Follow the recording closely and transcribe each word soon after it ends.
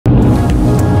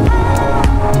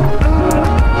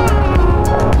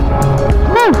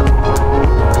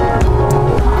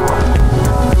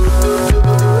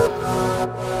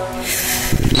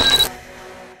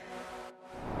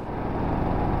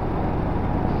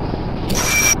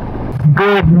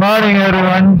Good morning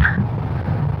everyone.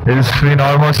 It's been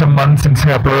almost a month since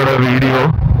I uploaded a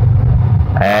video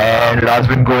and a lot's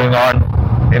been going on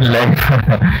in life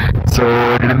so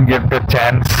I didn't get the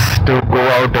chance to go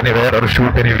out anywhere or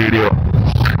shoot any video.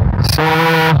 So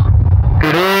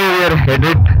today we are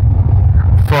headed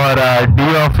for a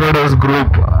De-Offroaders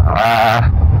group,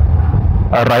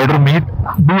 a rider meet.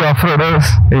 De-Offroaders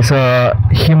is a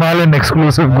Himalayan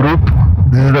exclusive group.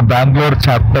 This is the Bangalore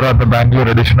chapter or the Bangalore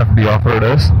edition of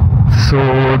De-Offroaders. So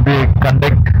they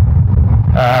conduct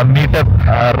meetup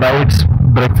rides,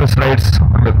 breakfast rides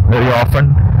very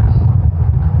often.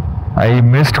 I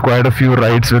missed quite a few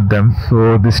rides with them,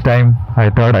 so this time I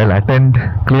thought I'll attend,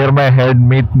 clear my head,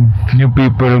 meet new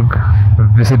people,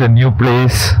 visit a new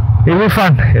place. It'll be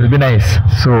fun, it'll be nice.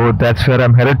 So that's where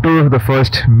I'm headed to, the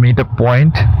first meetup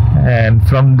point, and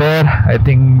from there I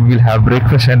think we'll have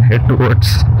breakfast and head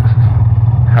towards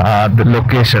the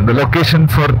location. The location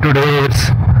for today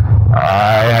is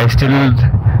I still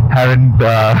haven't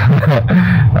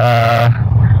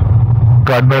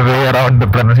got my way around the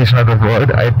pronunciation of the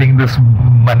word. I think this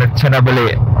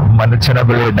MANCHANABELE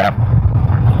Dam.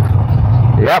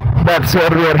 Yep, that's where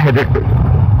we are headed to.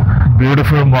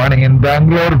 Beautiful morning in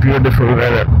Bangalore, beautiful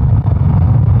weather.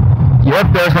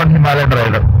 Yep, there's one Himalayan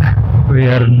rider. We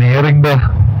are nearing the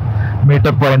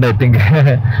meetup point, I think.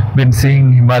 Been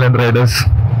seeing Himalayan riders.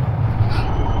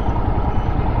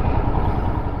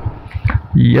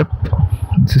 Yep,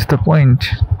 this is the point.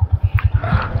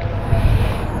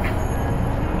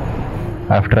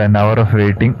 After an hour of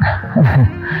waiting,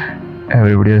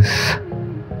 everybody is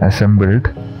assembled.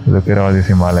 Look at all these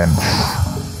Himalayans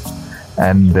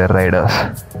and their riders.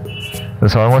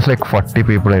 There's almost like 40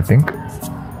 people, I think,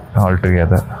 all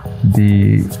together.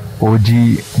 The OG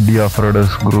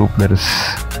De-Offroaders group that is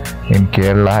in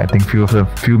Kerala. I think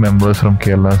few members from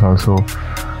Kerala has also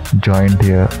joined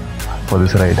here for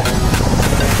this ride.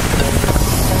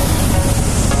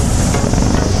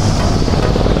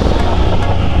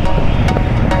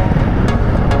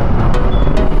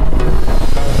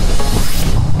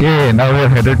 Okay, now we are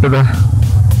headed to the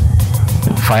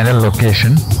final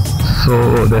location.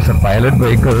 So there's a pilot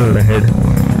vehicle ahead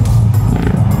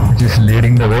which is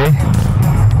leading the way,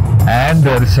 and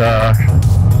there's a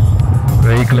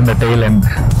vehicle in the tail end.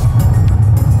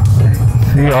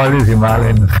 See all these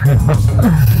Himalayans.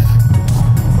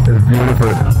 It's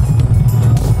beautiful.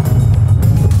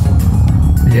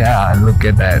 Yeah, look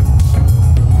at that.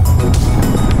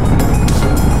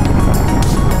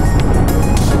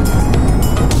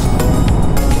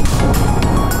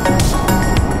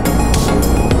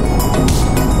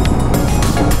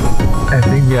 I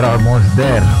think we are almost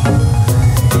there.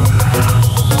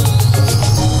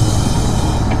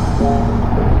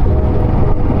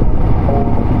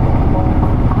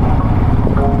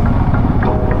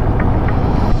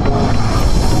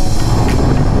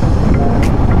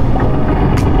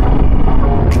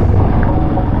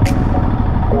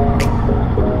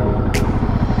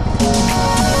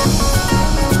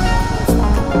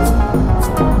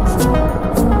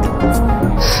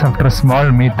 After a small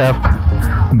meetup,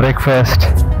 breakfast,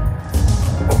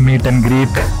 meet and greet,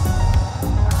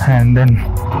 and then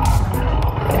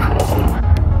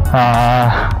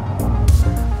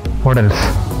what else?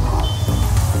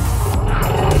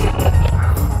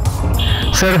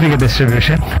 Certificate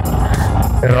distribution.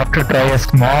 We're off to try a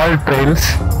small trails.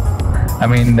 I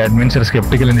mean, that means you're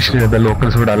skeptical initially that the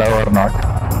locals would allow or not,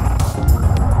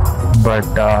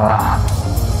 but I'm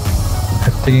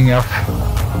thinking of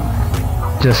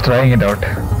just trying it out.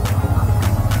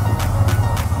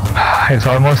 It's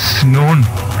almost noon.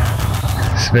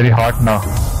 It's very hot now.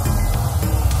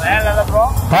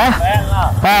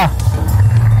 Huh?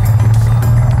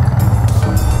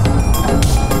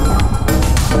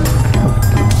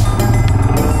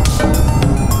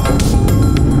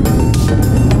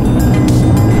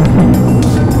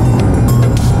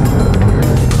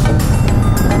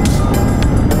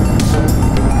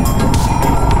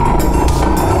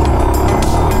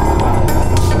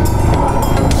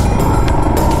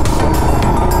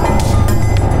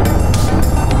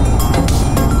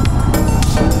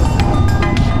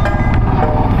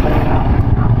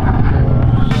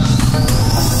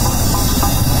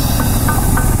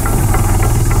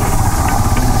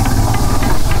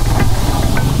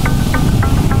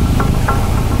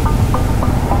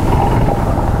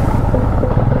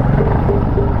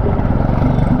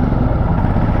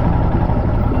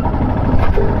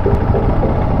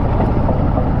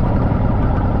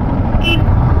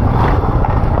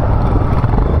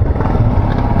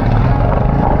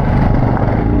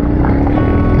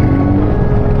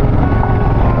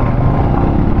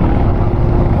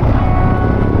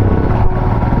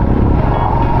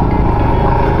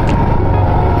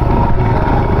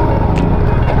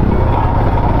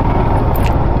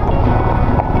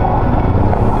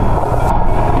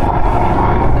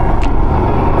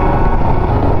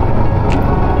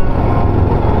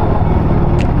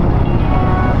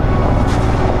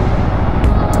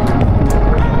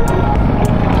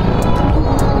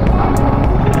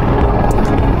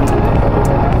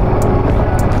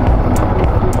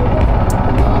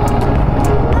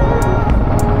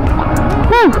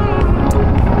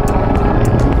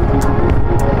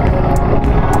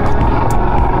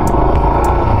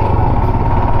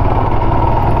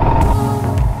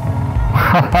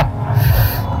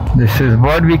 This is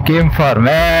what we came for,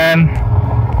 man.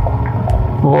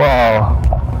 Wow.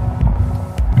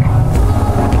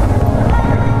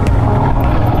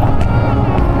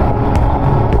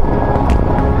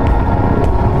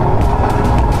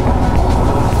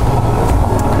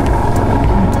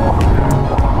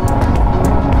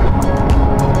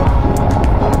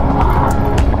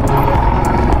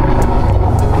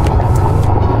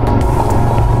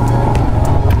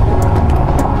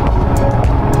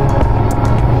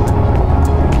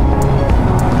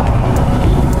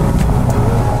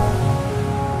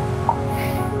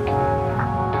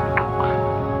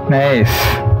 Nice.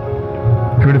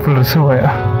 Beautiful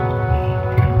reservoir.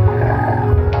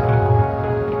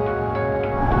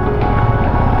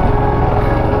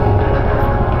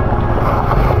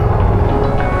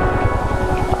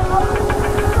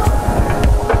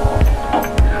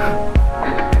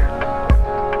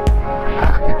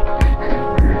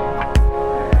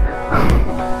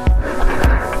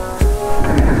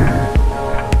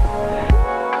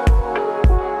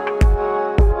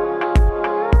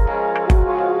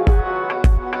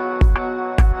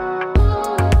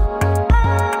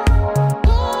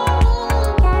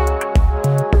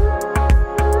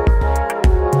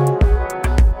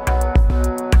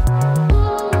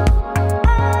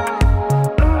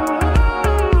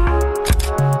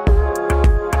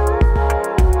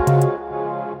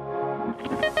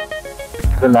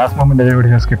 The last moment everybody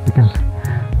was skeptical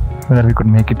whether we could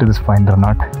make it to this point or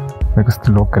not because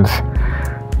the locals.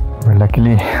 But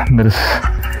luckily there is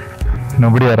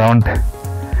nobody around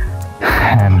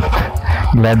and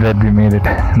glad that we made it.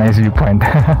 Nice viewpoint.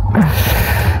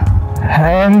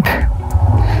 And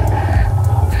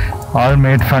all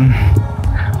made fun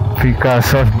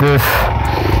because of this,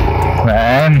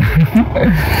 man.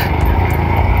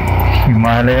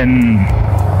 Himalayan.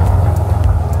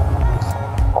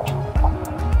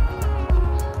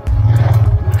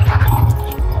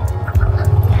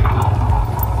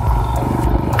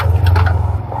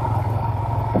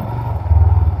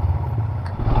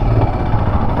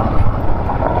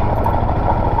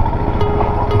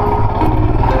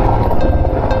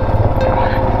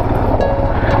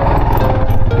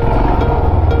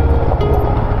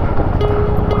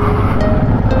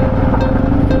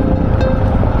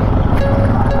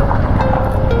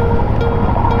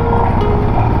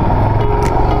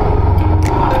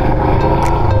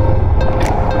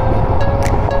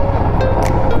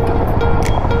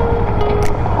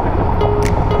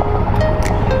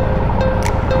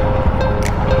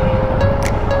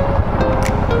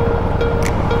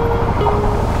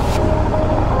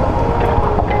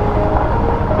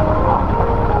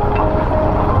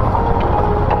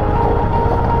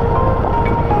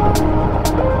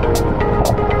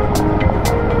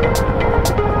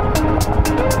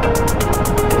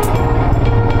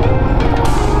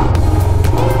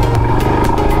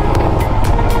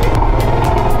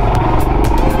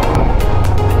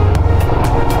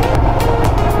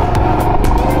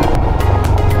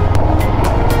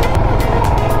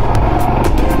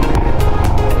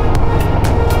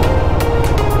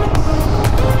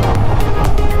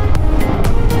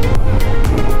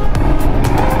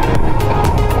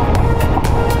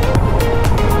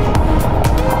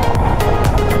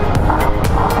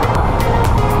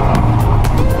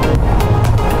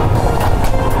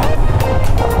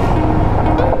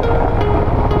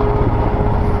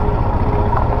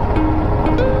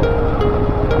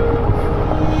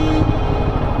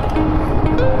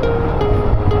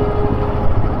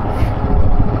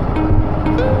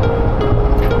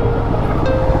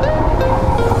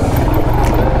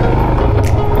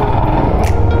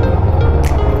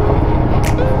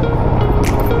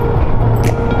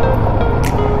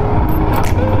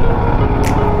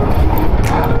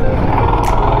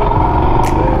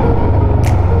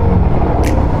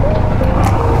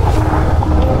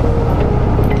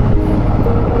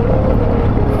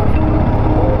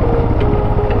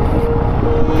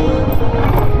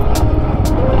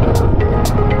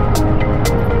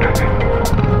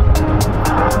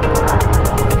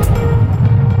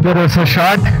 There was a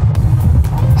short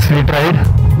street ride,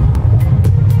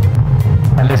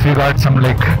 unless we got some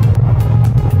like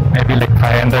maybe like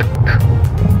 500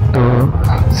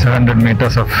 to 700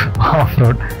 meters of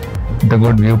off-road, the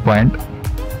good viewpoint.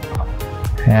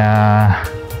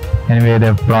 Anyway,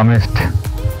 they've promised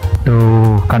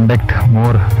to conduct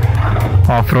more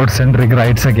off-road centric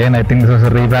rides again. I think this was a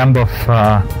revamp of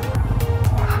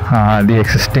the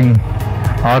existing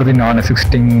or the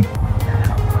non-existing,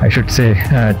 I should say,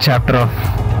 chapter of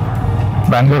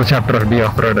Bangalore chapter of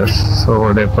De-Offroaders.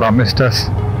 So they promised us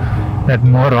that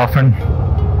more often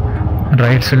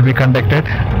rides will be conducted,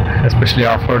 especially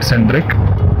off-road centric.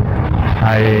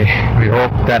 We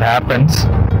hope that happens.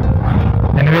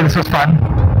 Anyway, this was fun.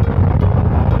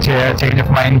 Change of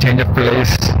mind, change of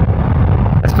place,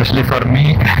 especially for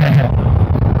me.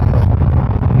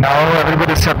 Now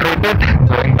everybody is separated,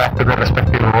 going back to their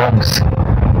respective homes.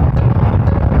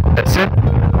 That's it.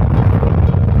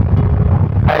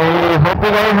 I hope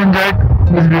you guys enjoyed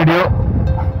this video.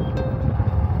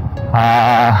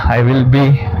 I will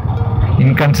be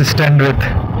inconsistent with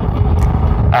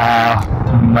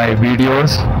my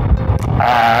videos.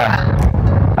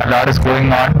 A lot is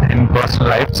going on in personal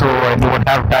life, so I don't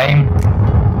have time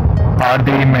or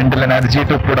the mental energy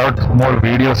to put out more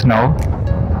videos now.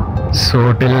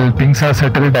 So till things are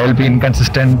settled, I'll be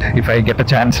inconsistent. If I get a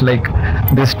chance like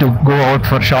this to go out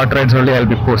for short rides only, I'll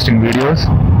be posting videos.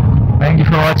 Thank you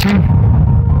for watching.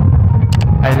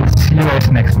 I will see you guys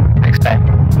next time.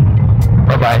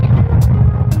 Bye bye.